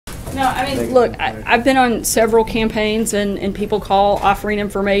No, I mean, look, I've been on several campaigns and people call offering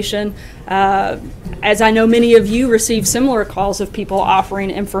information. As I know many of you receive similar calls of people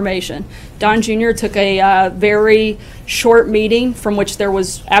offering information. Don Jr. took a very short meeting from which there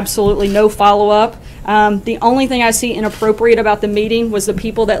was absolutely no follow-up. The only thing I see inappropriate about the meeting was the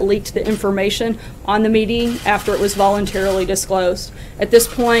people that leaked the information on the meeting after it was voluntarily disclosed. At this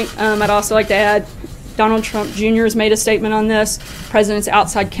point, I'd also like to add, Donald Trump Jr. has made a statement on this, President's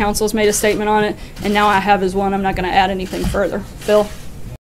outside counsel has made a statement on it, and now I have as one. I'm not going to add anything further. Phil?